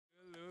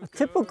A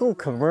typical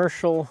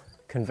commercial,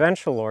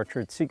 conventional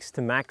orchard seeks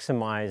to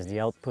maximize the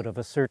output of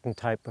a certain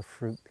type of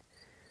fruit.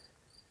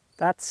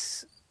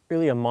 That's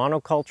really a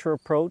monoculture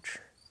approach,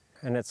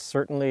 and it's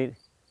certainly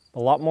a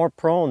lot more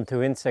prone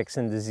to insects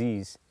and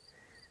disease.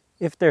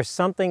 If there's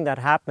something that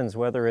happens,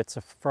 whether it's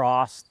a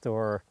frost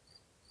or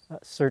a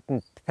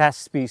certain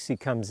pest species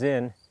comes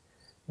in,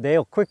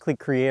 they'll quickly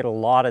create a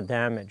lot of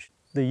damage.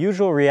 The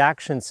usual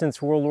reaction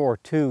since World War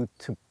II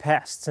to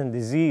pests and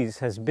disease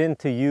has been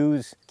to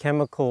use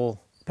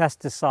chemical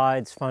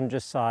pesticides,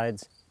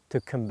 fungicides to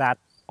combat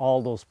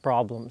all those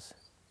problems.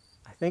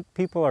 I think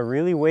people are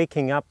really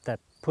waking up that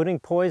putting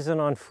poison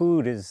on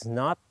food is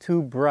not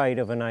too bright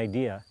of an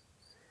idea.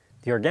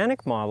 The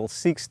organic model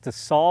seeks to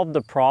solve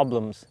the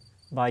problems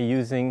by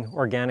using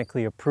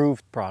organically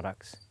approved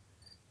products.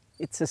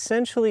 It's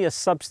essentially a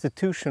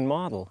substitution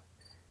model.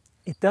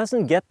 It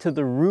doesn't get to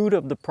the root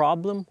of the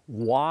problem.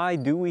 Why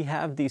do we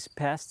have these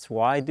pests?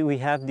 Why do we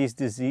have these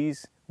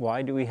diseases?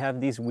 Why do we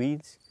have these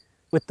weeds?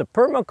 With the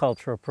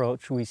permaculture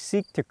approach, we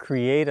seek to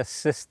create a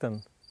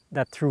system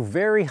that through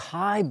very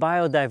high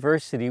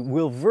biodiversity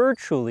will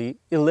virtually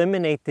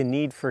eliminate the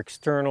need for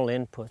external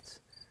inputs.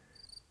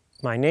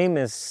 My name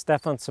is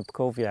Stefan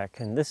Sobkowiak,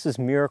 and this is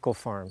Miracle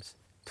Farms.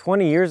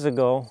 20 years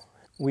ago,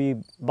 we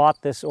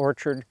bought this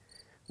orchard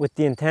with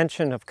the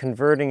intention of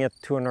converting it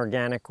to an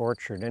organic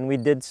orchard, and we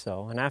did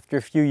so. And after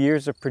a few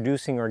years of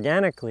producing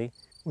organically,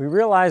 we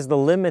realized the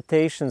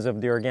limitations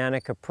of the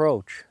organic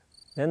approach.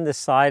 Then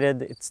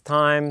decided it's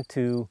time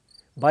to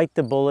bite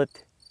the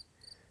bullet,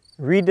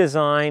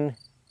 redesign,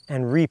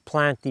 and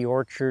replant the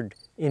orchard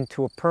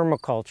into a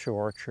permaculture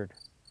orchard.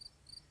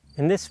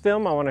 In this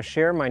film, I want to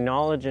share my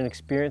knowledge and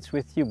experience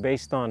with you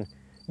based on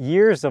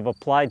years of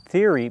applied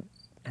theory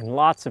and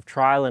lots of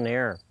trial and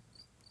error.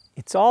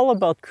 It's all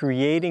about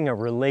creating a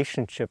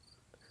relationship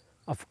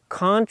of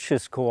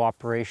conscious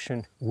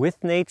cooperation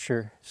with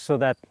nature so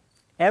that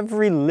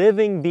every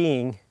living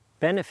being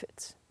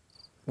benefits.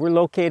 We're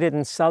located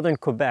in southern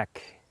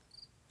Quebec,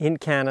 in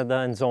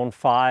Canada, in Zone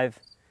 5.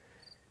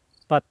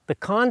 But the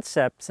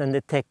concepts and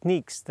the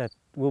techniques that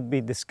we'll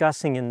be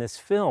discussing in this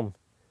film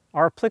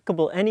are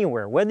applicable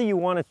anywhere, whether you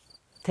want to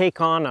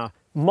take on a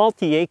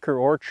multi-acre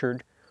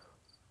orchard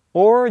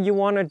or you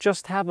want to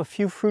just have a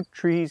few fruit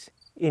trees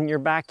in your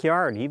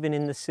backyard, even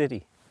in the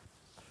city.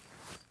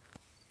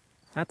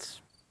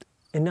 That's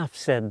enough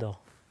said though.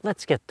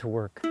 Let's get to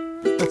work.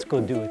 Let's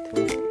go do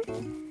it.